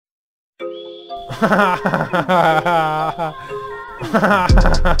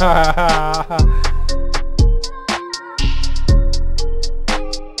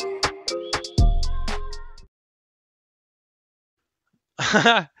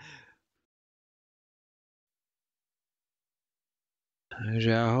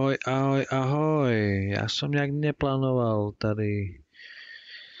Že ahoj, ahoj, ahoj. Ja som nejak neplánoval tady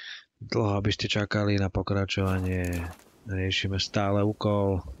dlho, aby ste čakali na pokračovanie. Riešime stále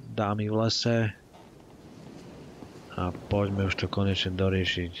úkol dámy v lese. A poďme už to konečne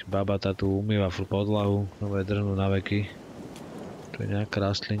doriešiť. Baba tá tu umýva podlahu, no bude drhnúť na veky. Tu je nejaká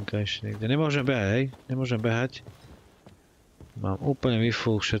rastlinka ešte niekde. Nemôžem behať, hej? Nemôžem behať. Mám úplne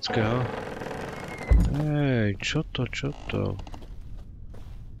vyfúl všetkého. Ej, čo to, čo to?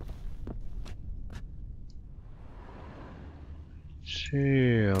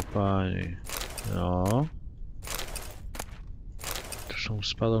 Čijo, páni. No. Tu som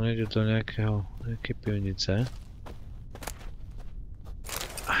spadol niekde do nejakej pivnice.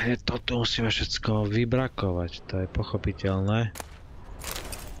 A hneď toto musíme všetko vybrakovať, to je pochopiteľné.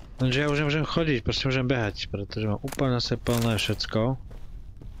 Lenže ja už nemôžem chodiť, proste môžem behať, pretože mám úplne zase plné všetko.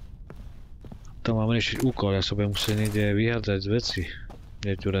 To mám riešiť úkol, ja sa budem musieť niekde vyhádzať z veci,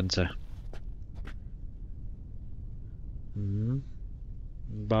 neťurence.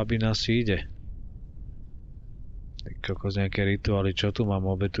 Babina si ide. Kokos nejaké rituály, čo tu mám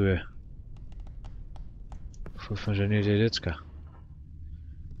obetuje? Fúfam, že nie je decka.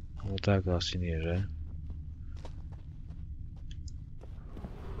 No tak asi nie, že?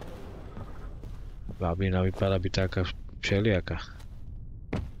 Babina vypadá byť taká všelijaká.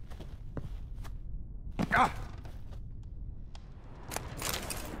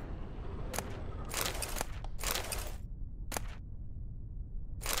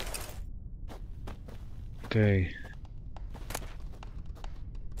 Okej.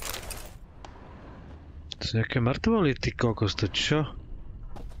 To sú nejaké mŕtvoly, ty kokos, to čo?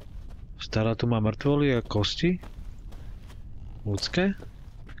 Stará tu má mŕtvoly a kosti? Ľudské?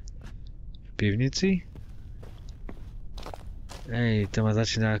 V pivnici? Ej, to ma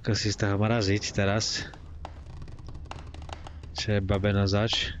začína ako si z toho mraziť teraz. Čo je babena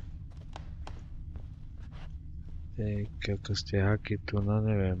zač? Ej, kokos, tie haky tu, no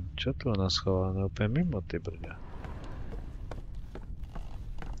neviem. Čo tu ona schované? Úplne mimo, ty brďa.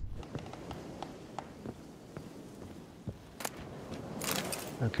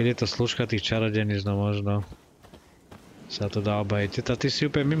 A keď je to služka tých čarodeníc, no možno sa to dá obajiť. Teta, ty si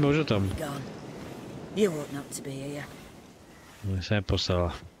úplne mimo už o tom. No, sa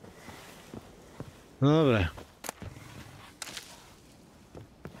neposlala. No dobre.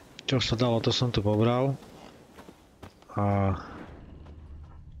 Čo sa dalo, to som tu pobral.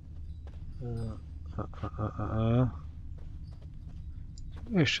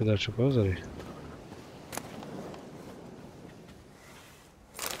 Ešte dá čo, pozri.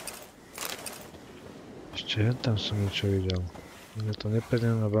 Ešte tam som niečo videl. Je to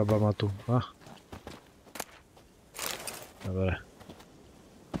nepredená baba má tu. Dobre.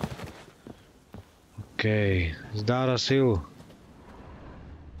 Okej, zdára silu.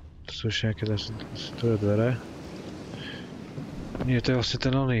 Tu sú ešte nejaké, tu je dvere. Nie, to je vlastne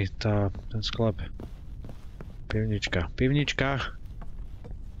ten oný, ten sklep. Pivnička. Pivnička!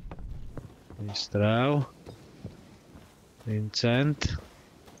 Výstrav. Vincent.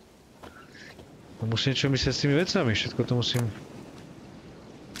 Musím niečo myslieť s tými vecami, všetko to musím...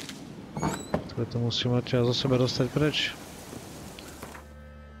 Všetko to musím odtiaľ zo seba dostať preč.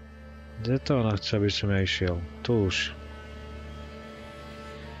 Kde to ona chce, aby som ja išiel? Tu už.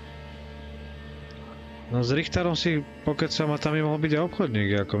 No s Richtarom si pokecam a tam by mohol byť aj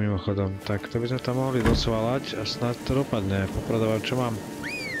obchodník, ako mimochodom. Tak to by sme tam mohli docvalať a snad to dopadne. Popradovať, čo mám.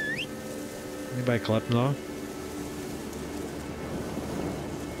 Iba aj klepno.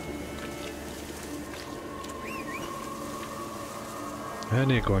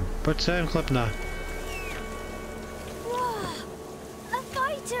 Henný koň. Poď sem, klepna.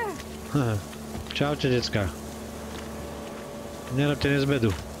 Čaute, decka. Nerobte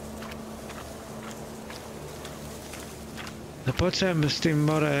nezbedu. No poď sem s tým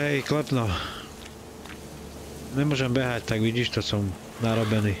more, hej, klepno. Nemôžem behať, tak vidíš, to som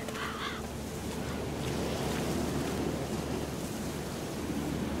narobený.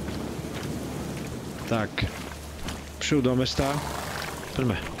 Tak. Pšu do mesta.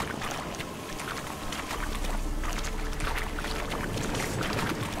 Poďme.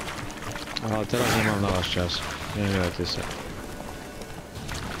 Ale teraz nemám na vás čas. Nenevajte sa.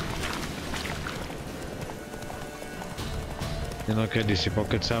 Inokedy si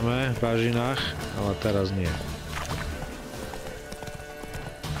pokecame v bažinách, ale teraz nie.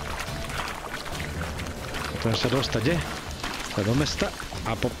 Potrebujem sa dostať, kde? Do mesta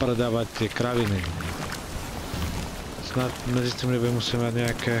a popredávať tie kraviny. Snad medzi tým musím mať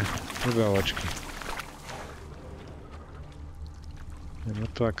nejaké vybavočky.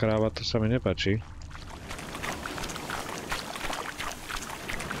 Mŕtvá kráva, to sa mi nepáči.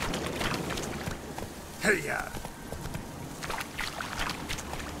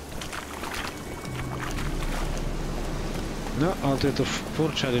 No, ale to je to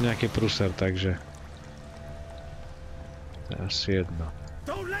furčade nejaký pruser, takže... To je asi jedno.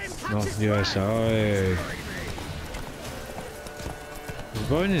 No, dívaj sa, ojej.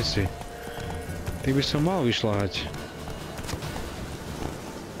 Zbojníci. Ty by som mal vyšľahať.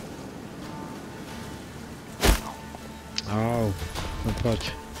 Au, no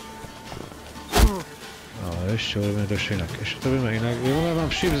poď. Ale ešte urobíme to ešte inak. Ešte to urobíme inak. Ja mám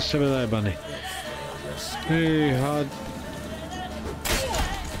všim ze sebe zajebaný. Ty had...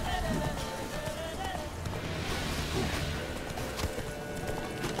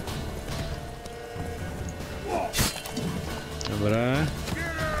 Dobre.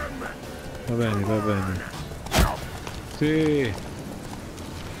 Dobení, dobení. Ty.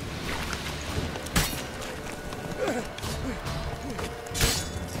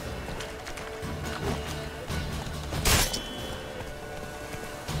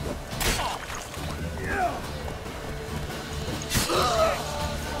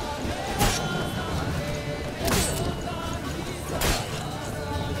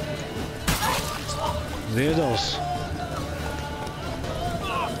 Zjedol si.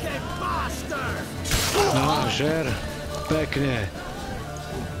 No, žer. Pekne.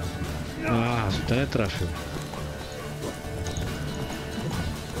 Á, som to netrafil.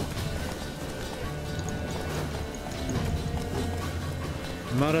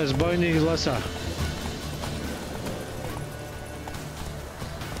 More zbojných z lesa.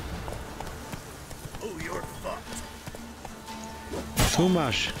 Tu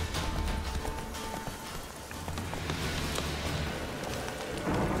máš.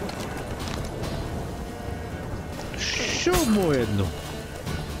 Šup mu jednu.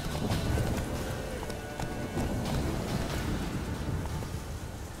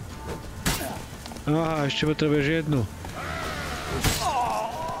 Aha, ešte potrebuješ jednu.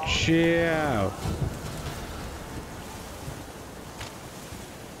 Čiau.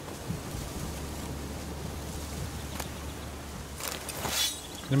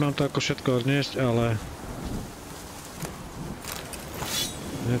 Nemám to ako všetko odniesť, ale...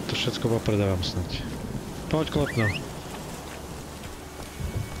 Ja to všetko popredávam snať. Poď klopno.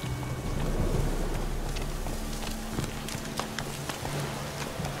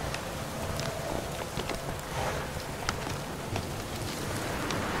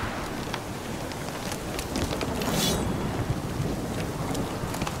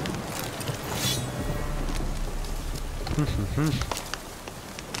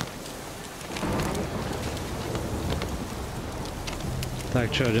 Tak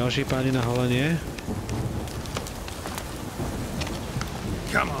čo, ďalší páni na holenie?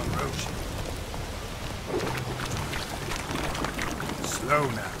 Come on, Roach. Slow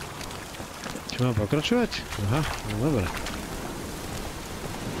now. Čo mám pokračovať? Aha, no dobre.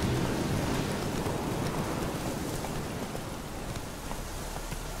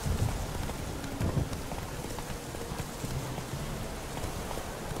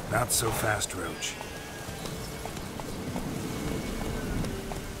 Not so fast, Roach.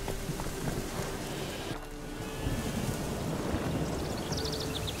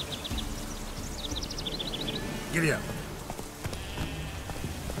 Giddy up.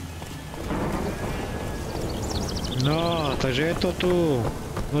 No, takže je to tu.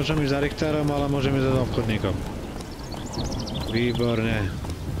 Môžem ísť za Richterom, ale môžem ísť za obchodníkom. Výborne.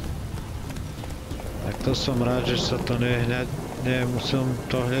 Tak to som rád, že sa to nemusím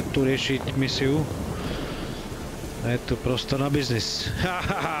to hneď tu riešiť misiu. A je tu prostor na biznis.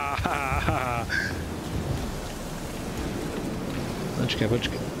 Počkaj,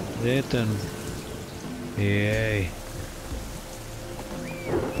 počkaj. Kde je ten... Jej.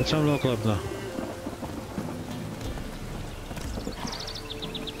 Poď sa mnou klepno.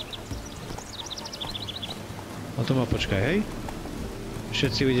 O to ma počkaj, hej?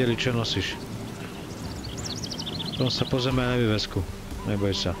 Všetci videli, čo nosíš. Potom sa pozrieme na vývesku.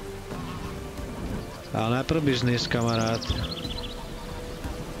 Neboj sa. Ale najprv biznis, kamarát.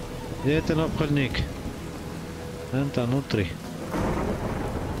 Kde je ten obchodník? Ten tam vnútri.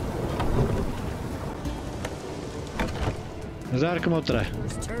 Zárk motre.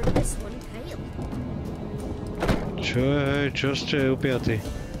 Čo je, hej, čo ste upiatí?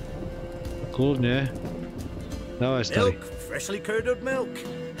 Kľudne. Dávaj, starý.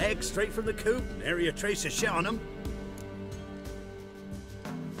 Eggs straight from the coop, nary a trace of shit on them.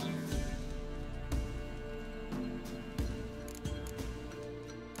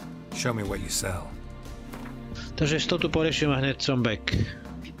 Show me what you sell. Takže s tu poriešim a hneď som back.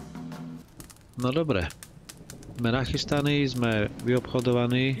 No dobre. Sme nachystaní, sme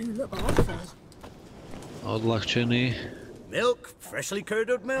vyobchodovaní. Odľahčení. Milk, freshly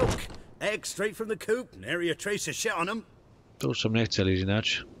curdled milk. Eggs straight from the coop, nary a trace of shit on them. To už som nechcel ísť ináč.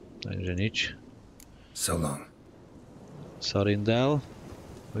 Takže nič. So long. Sorindel.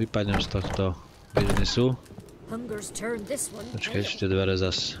 Vypadnem z tohto biznisu. Počkaj, ešte dvere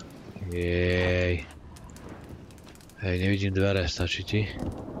zas. Jej. Hej, nevidím dvere, stačí ti?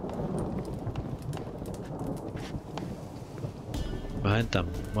 Hen tam,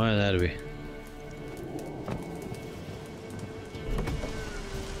 moje nervy.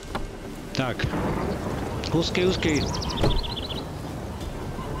 Tak. Úzky.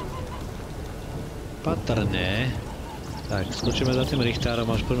 Patrne. Tak, skočíme za tým richtárom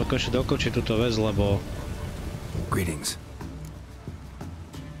a už poďme konečne dokončiť túto vec, lebo... Greetings.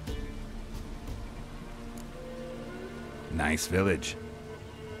 Nice village.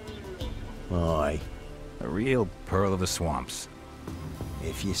 Aye. A real pearl of the swamps.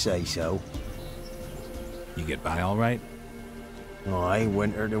 If you say so. You get by all right? Aye,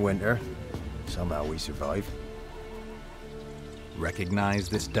 winter to winter. Somehow we survive. Recognize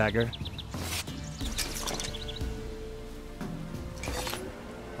this dagger?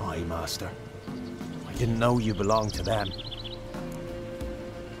 Aye, master. I didn't know you belonged to them.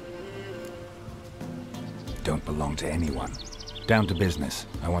 Don't belong to anyone. Down to business.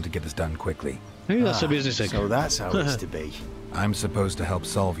 I want to get this done quickly. Hey, that's a business egg. So that's how it's to be. I'm supposed to help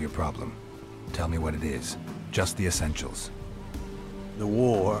solve your problem. Tell me what it is. Just the essentials. The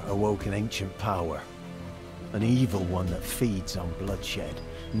war awoke an ancient power. An evil one that feeds on bloodshed.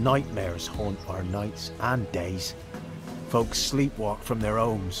 Nightmares haunt our nights and days. Folks sleepwalk from their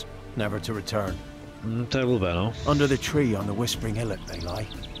homes, never to return. Terrible, no? Under the tree on the Whispering Hillock they lie.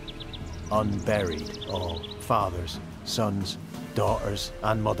 Unburied, all. Fathers, sons, daughters,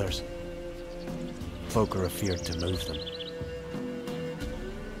 and mothers. Folk are afeard to move them.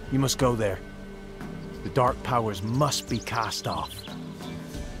 You must go there. The dark powers must be cast off.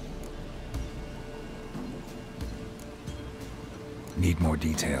 Need more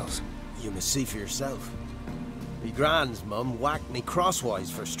details. You must see for yourself. Me grand's mum whacked me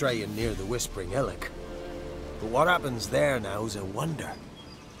crosswise for straying near the Whispering Hillock. But what happens there now is a wonder.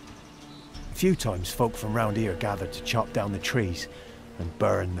 A few times folk from round here gathered to chop down the trees and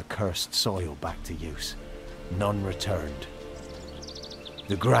burn the cursed soil back to use. None returned.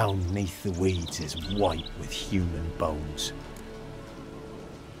 The ground neath the weeds is white with human bones.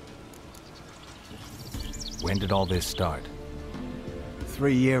 When did all this start?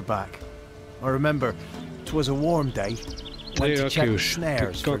 3 years back. I remember 'twas a warm day. Went to check the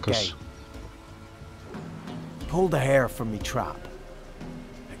snares for game. Pulled the hare from me trap.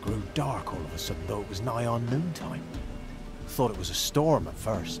 It grew dark all of a sudden, though it was nigh on noontime. Thought it was a storm at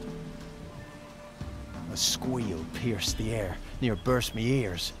first. A squeal pierced the air, near burst me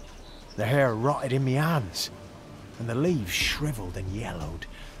ears. The hair rotted in me hands, and the leaves shriveled and yellowed,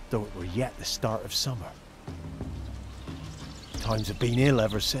 though it were yet the start of summer. Times have been ill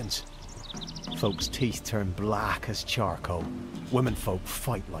ever since. Folks' teeth turn black as charcoal. Women folk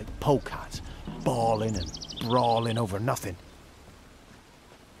fight like polecats, bawling and brawling over nothing.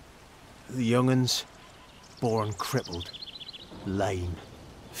 The young'uns, born crippled, lame,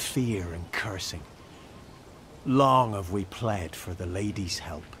 fear and cursing. Long have we pled for the lady's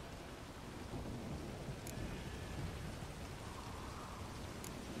help.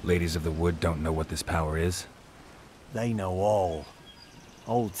 Ladies of the Wood don't know what this power is? They know all.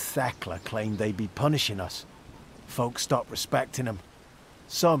 Old Thekla claimed they'd be punishing us. Folks stopped respecting them.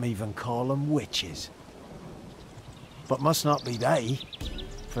 Some even call them witches. But must not be they,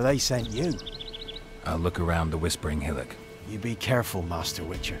 for they sent you. I'll look around the Whispering Hillock. You be careful, Master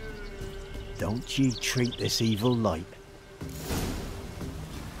Witcher. Don't ye treat this evil light.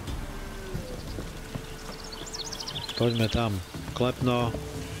 Poďme tam. Klepno.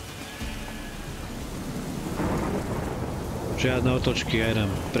 Žiadne otočky, ja idem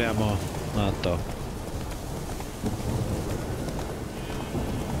priamo na to.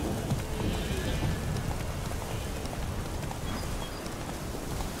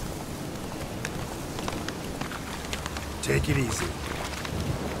 Take it easy.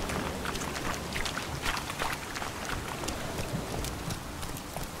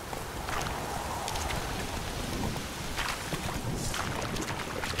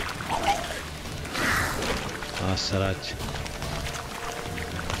 Nasrať.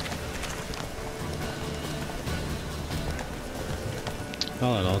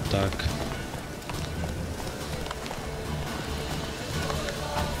 Ale no tak.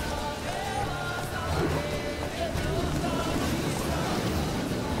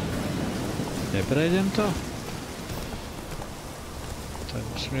 Neprejdem to? Tak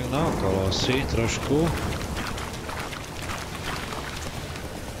musím ísť naokolo asi trošku.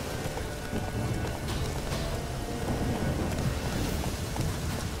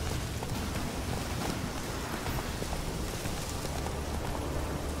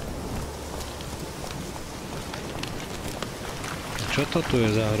 Čo to tu je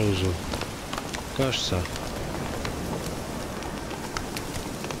za hrúzu? Ukáž sa.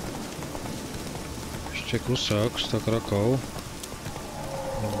 Ešte kúsok, 100 krokov.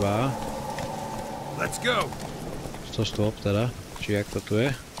 Iba. Let's go. 100 stôp teda, či jak to tu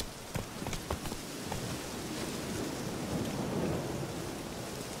je.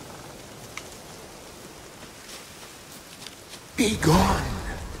 Be gone.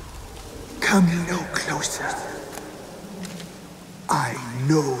 Come no closer. I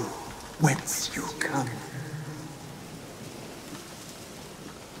know whence you come.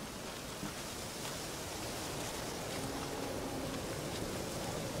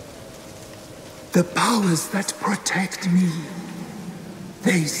 The powers that protect me,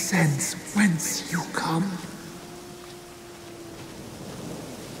 they sense whence you come.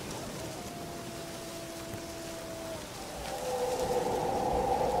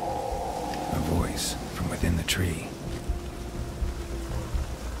 A voice from within the tree.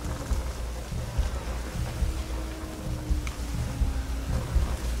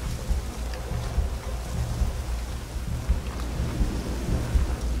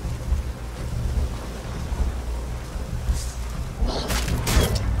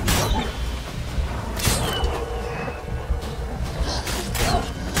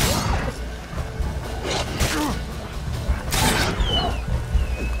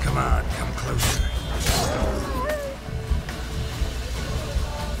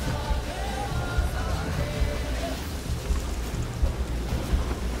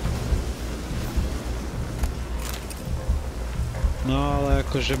 No ale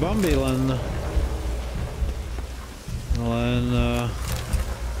akože bomby len...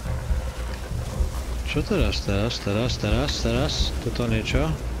 Čo teraz? Toto niečo?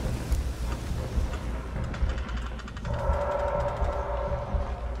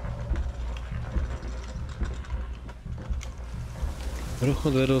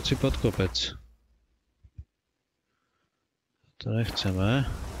 Prúchod vedúci pod kopec. To nechceme.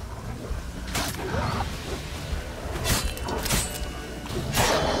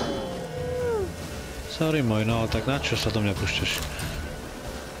 Sorry môj, no ale tak na čo sa do mňa púšťaš?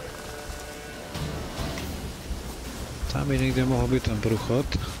 Tam by niekde mohol byť ten prúchod.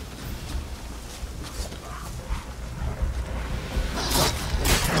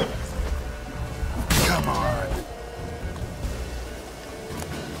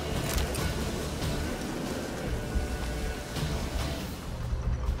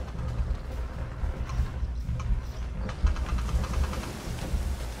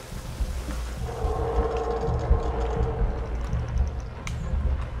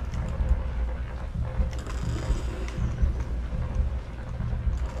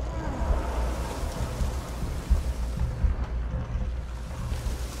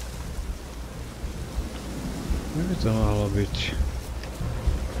 Kde by to mohlo byť?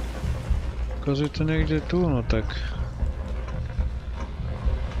 Kozy to niekde tu, no tak...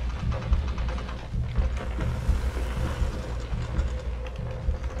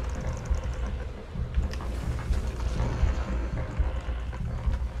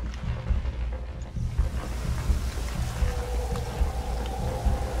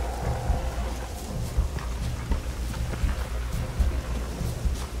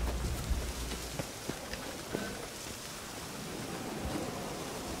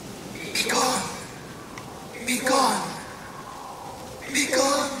 Be gone. Be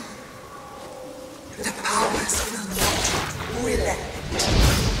gone. The powers will not relent.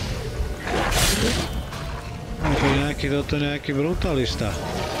 No to je nejaký brutalista.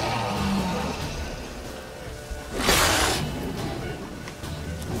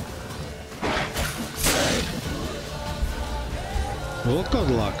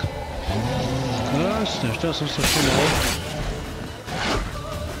 Vlkodlak. Krásne, ešte som sa všimol.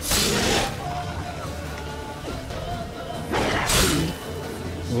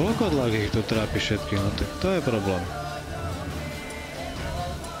 Vlkodlak ich tu trápi všetky, no tak to je problém.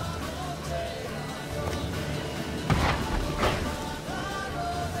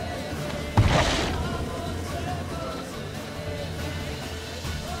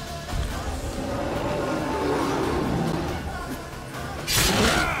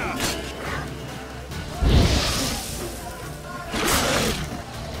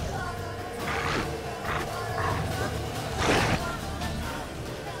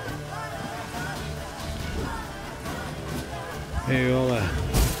 Ej, vole.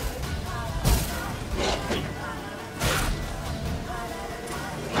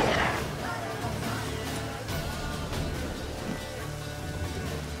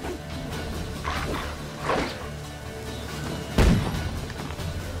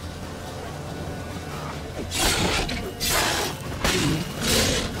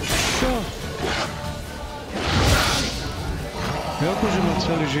 Akože má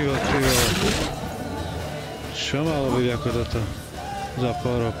celý život, ty vole. Čo malo byť ako toto? Za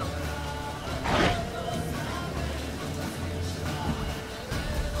pol rok.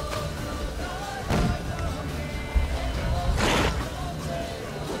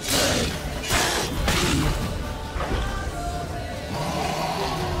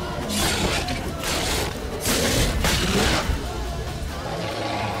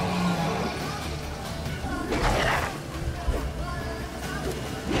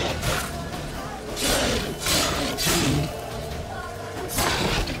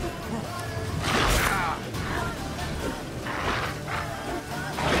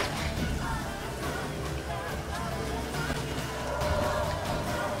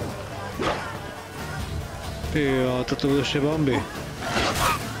 Jo, toto budú ešte bomby.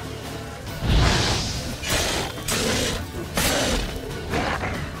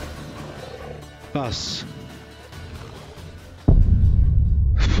 Pas.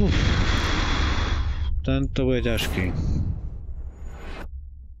 Fuf. Tento bude ťažký.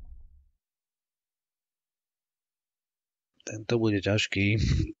 Tento bude ťažký.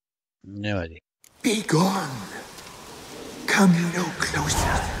 Nevadí. Be gone. Come no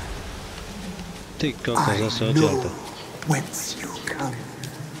closer. Ty koko, I zase know odtiaľto. whence you come.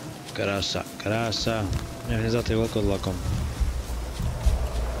 Krása, krása. Nech za tým vlkodlakom.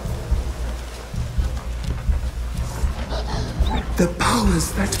 The powers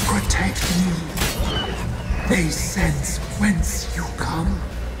that protect me, they sense whence you come.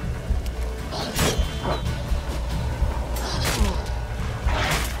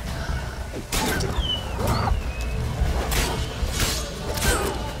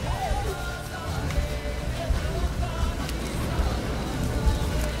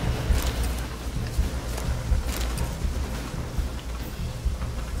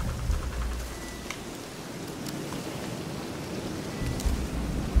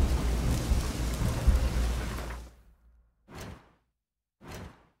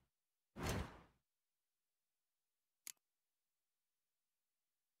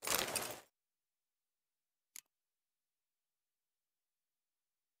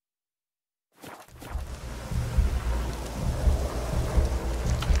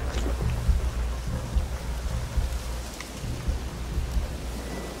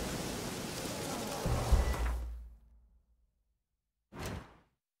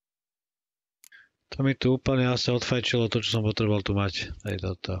 To mi tu úplne asi odfajčilo to, čo som potreboval tu mať. Aj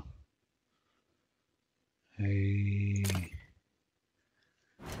toto. Hej.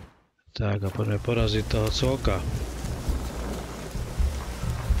 Tak a poďme poraziť toho cvoka.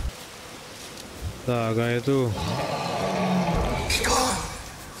 Tak a je tu. Be gone.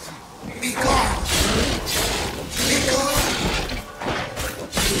 Be gone. Be gone.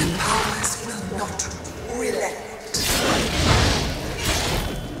 The powers will not relent.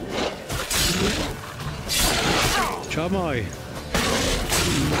 Čo môj?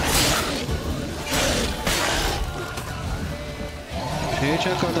 Či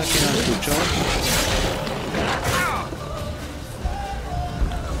nečakal taký nástup, čo?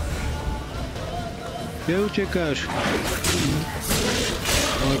 Kde utekáš?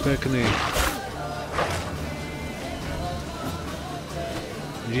 Môj pekný.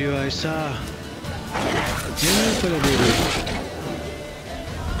 Dívaj sa. Nie mi úplne budú.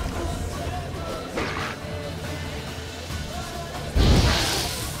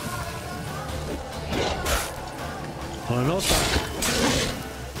 Ale no tak.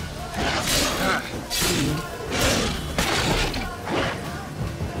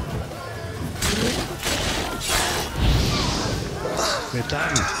 Je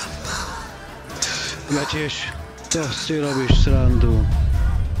tam. Ja tiež. To si robíš srandu.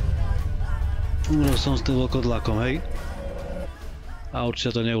 Umrel som s tým vlkodlakom, hej? A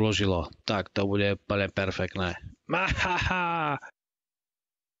určite to neuložilo. Tak to bude úplne perfektné. Mahaha!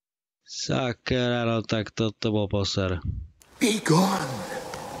 Sakra, no tak toto bol poser. Be gone.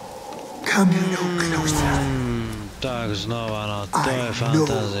 Come no closer. Tak znova, no to je I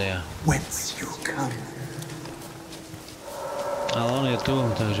fantázia. know whence you come. Ale on je tu,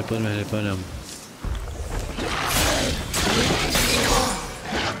 takže poďme hneď po ňom. Be gone.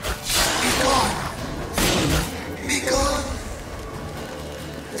 Be gone. Be gone.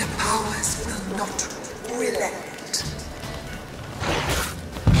 The powers will not relent.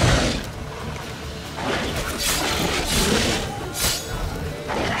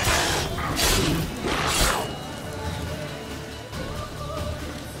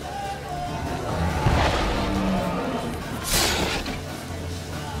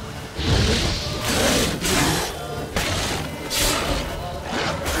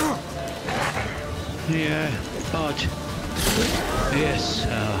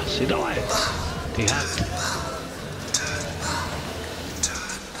 Si dole! Ty had!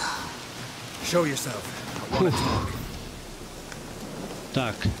 Show yourself. I want to talk.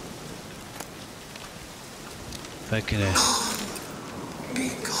 Tak. Pekne. Be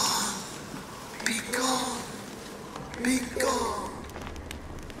gone. Be gone. Be gone.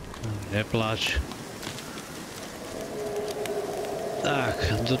 Nepláč. Tak,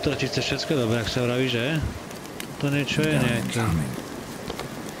 dotrčí chce všetko dobré, ak sa vraví, že? To niečo je nejaký.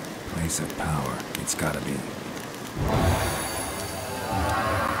 Place of power. It's gotta be.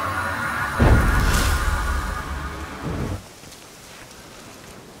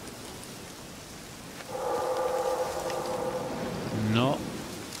 No,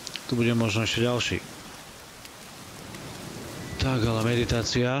 tu bude možno ešte ďalší. Tak, ale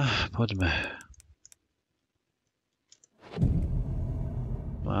meditácia, poďme.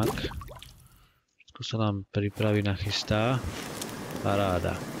 Tak. Všetko sa nám pripraví, nachystá.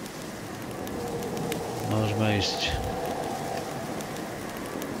 Paráda. Môžeme ísť.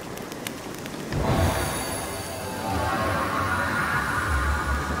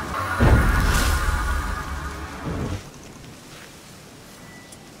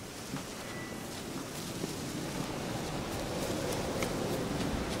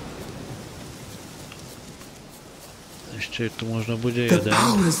 Ešte tu možno bude The jeden.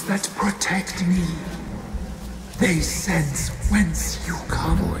 powers that protect me, they sense whence you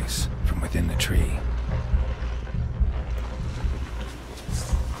come. Voice from within the tree.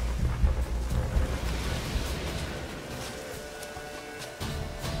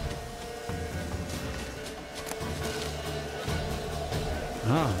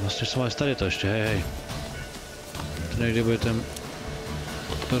 Aha, vlastne som aj starý to ešte, hej. Tu niekde bude ten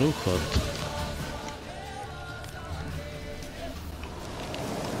prúchod.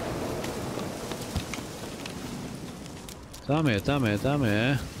 Tam je.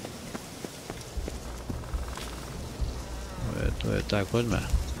 To je tak, poďme.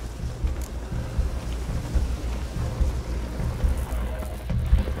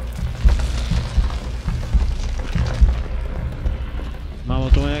 Mám o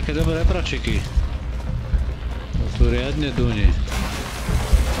tom nejaké dobré pračiky. Tu riadne duní.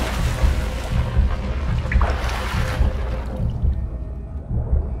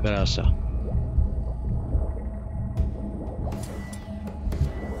 Krása.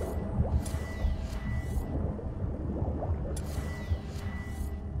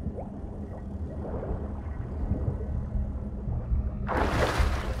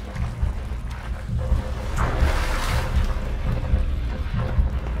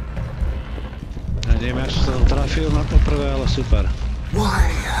 Neviem, jak som sa tam trafil na poprvé, ale super. Why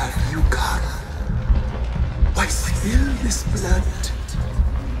have you come? Why spill this blood?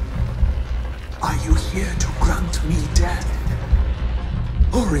 Are you here to grant me death?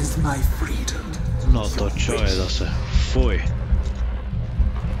 Or is my freedom? No to čo je zase? Fuj.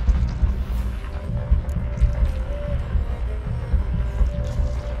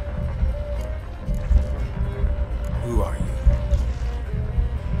 Who are you?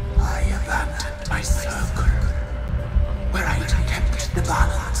 I abandoned my circle, where I kept the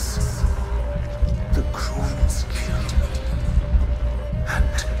balance. The crones killed me, and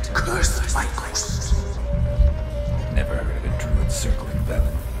cursed my ghost. Never heard of a druid circling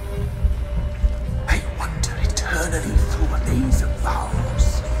Velen. I wander eternally through a maze of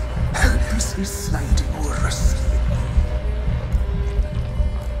vows, helplessly sliding over a sea.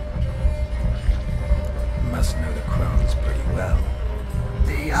 Must know the crones pretty well.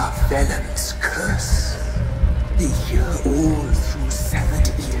 They are Velen's curse. They hear all through severed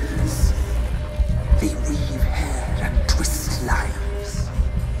ears. They weave hair and twist lives.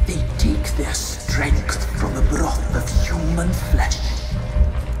 They take their strength from the broth of human flesh.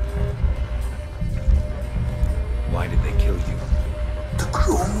 Why did they kill you? The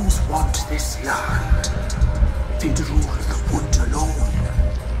crones want this land. They'd rule the wood alone.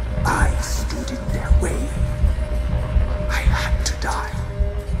 I stood in their way. I had to die.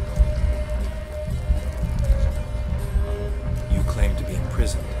 You claim to be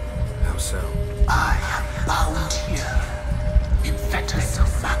imprisoned. How so? I am bound here in fetters of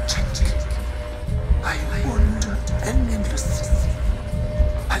magic. I wander endlessly,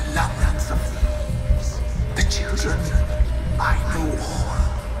 a labyrinth of leaves. The children, I know all.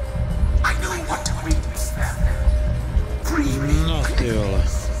 I know what awaits them. Free me, No ty vole.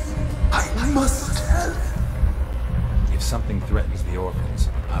 I must help. If something threatens the orphans,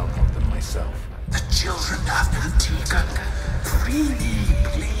 I'll help them myself. The children have been taken. Free me,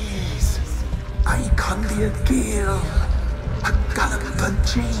 please. I can be a gale, a gallop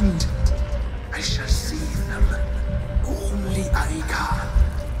unchained. I shall save them. Only I can.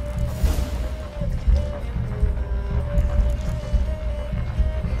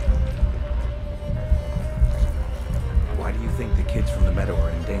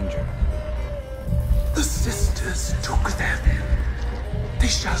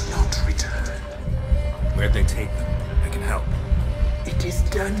 shall not return. Where'd they take them? I can help. It is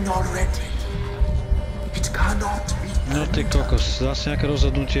done already. It cannot be No ty kokos, zase nejaké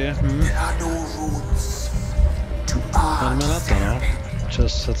rozhodnutie. There are no rules to our Poďme na to, no. Čo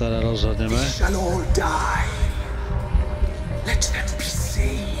sa teda rozhodneme? They shall all die. Let them be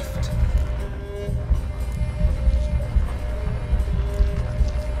saved.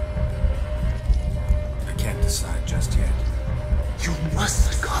 I can't decide just yet. You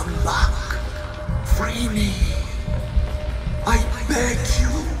must come back. Free me. I beg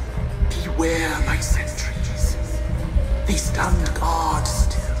you. Beware my sentries. They stand guard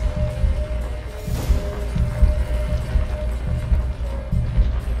still.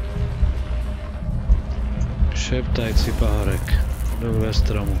 Šeptajci pahorek. Duch ve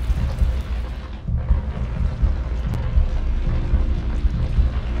stromu.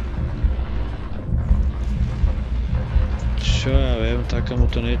 Čo ja viem,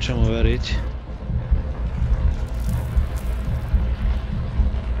 takémuto niečomu veriť.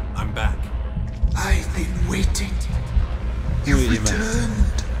 I'm back. I've been waiting. You've Uvidíme.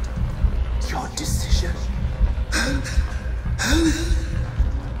 returned. Your decision.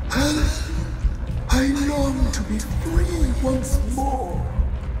 I long to be free once more.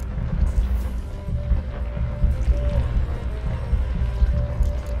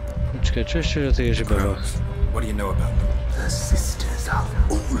 Počkaj, čo ešte o tých ježibabách? Crows. What do you know about them? The sisters are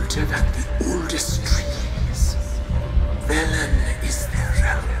older than the oldest trees. Velen is their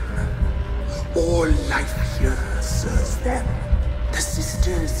realm. All life here serves them. The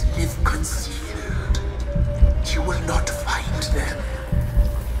sisters live concealed. You will not find them.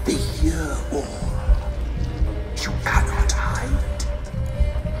 They hear all. You cannot hide.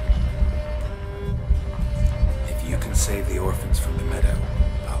 If you can save the orphans from the meadow,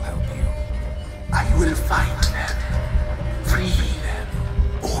 I'll help you. I will find them. Free them.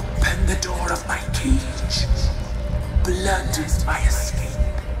 Open the door of my cage. Blood is my escape.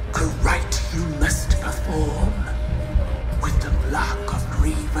 A rite you must perform. With the black of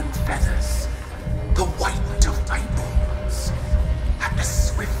raven feathers, the white of my bones, and a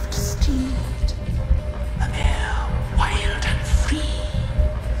swift steed. A mare wild and free,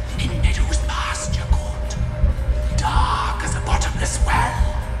 in meadows pasture court, dark as a bottomless well,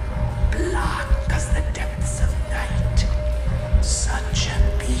 black as the depths of night. Such a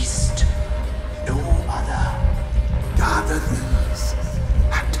beast, no other. Gather these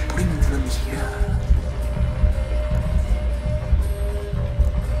and bring them here.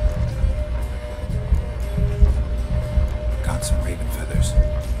 Got some raven feathers.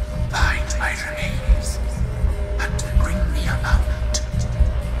 Find my remains and bring me a mount.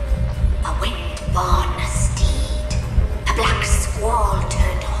 A wind-born steed, a black squall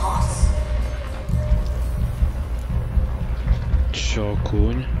turned horse. Čo,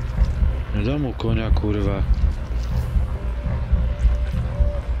 kúň? Nedám mu koňa, kurva.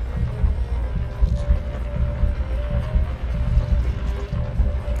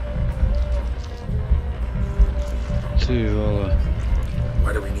 Ty vole.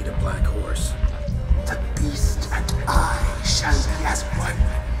 Why do we need a black horse? The beast and I shall be as one.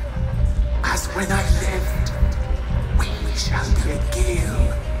 As when I lived, we shall be a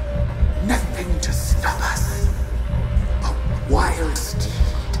gale. Nothing to stop us. A wild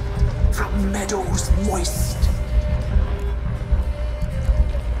steed from meadows moist.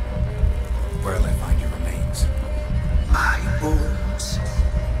 Where'll I find your remains? My bones,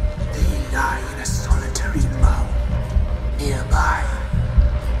 they lie in a solitary mound. Nearby,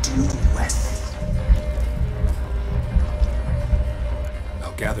 due west.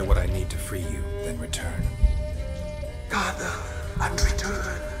 I'll gather what I need to free you, then return. Gather and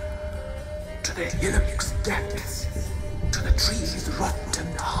return to the hillock's depths, to the tree's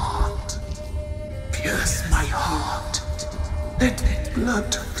rotten heart. Pierce my heart, let blood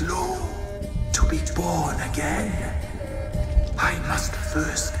flow to be born again. I must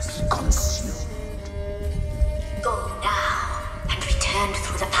first be consumed. Go now and return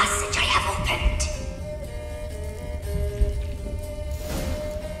through the passage I have opened.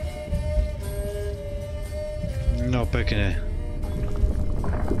 No pekne.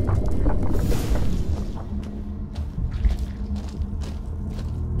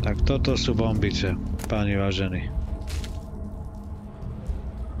 Tak toto sú bombice, páni vážení.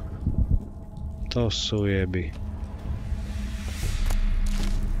 To sú jeby.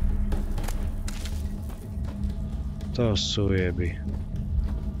 To sú jeby.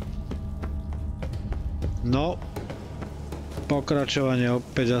 No, pokračovanie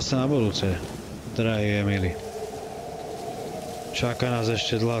opäť zase na budúce, drahí Emily. Čaká nás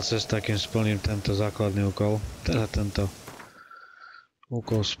ešte dlhá cesta, kým splním tento základný úkol, teda tento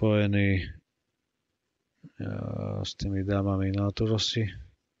úkol spojený s tými dámami. No a tu asi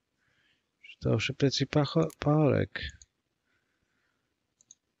to už je preci pahorek.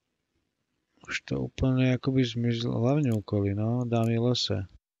 Už to úplne akoby zmizlo. Hlavne úkoly, no, dámy lese.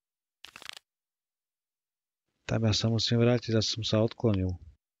 Tam ja sa musím vrátiť, zase som sa odklonil.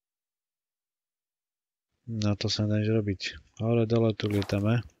 Na to sa nedá nič robiť. Hore dole tu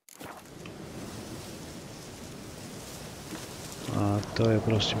lietame. A to je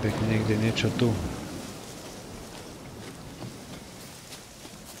proste pekne niekde niečo tu.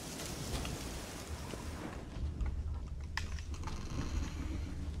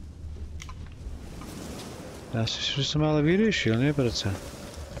 Ja si že som ale vyriešil, nie predsa?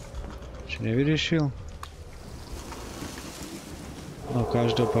 Či nevyriešil? No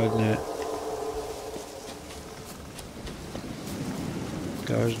každopádne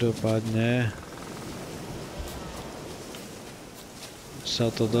sa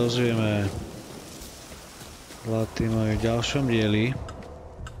to dozvieme v ďalšom dieli,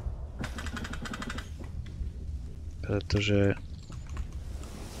 pretože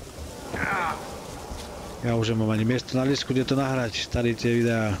ja už nemám ani miesto na disku, kde to nahrať, tady tie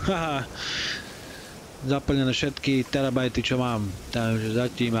videá. Haha. Zaplnené všetky terabajty, čo mám. Takže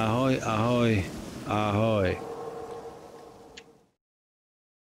zatím ahoj, ahoj, ahoj.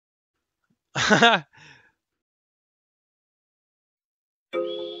 Ha ha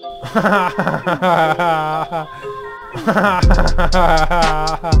ha ha ha ha ha ha ha ha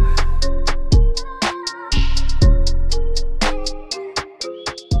ha ha.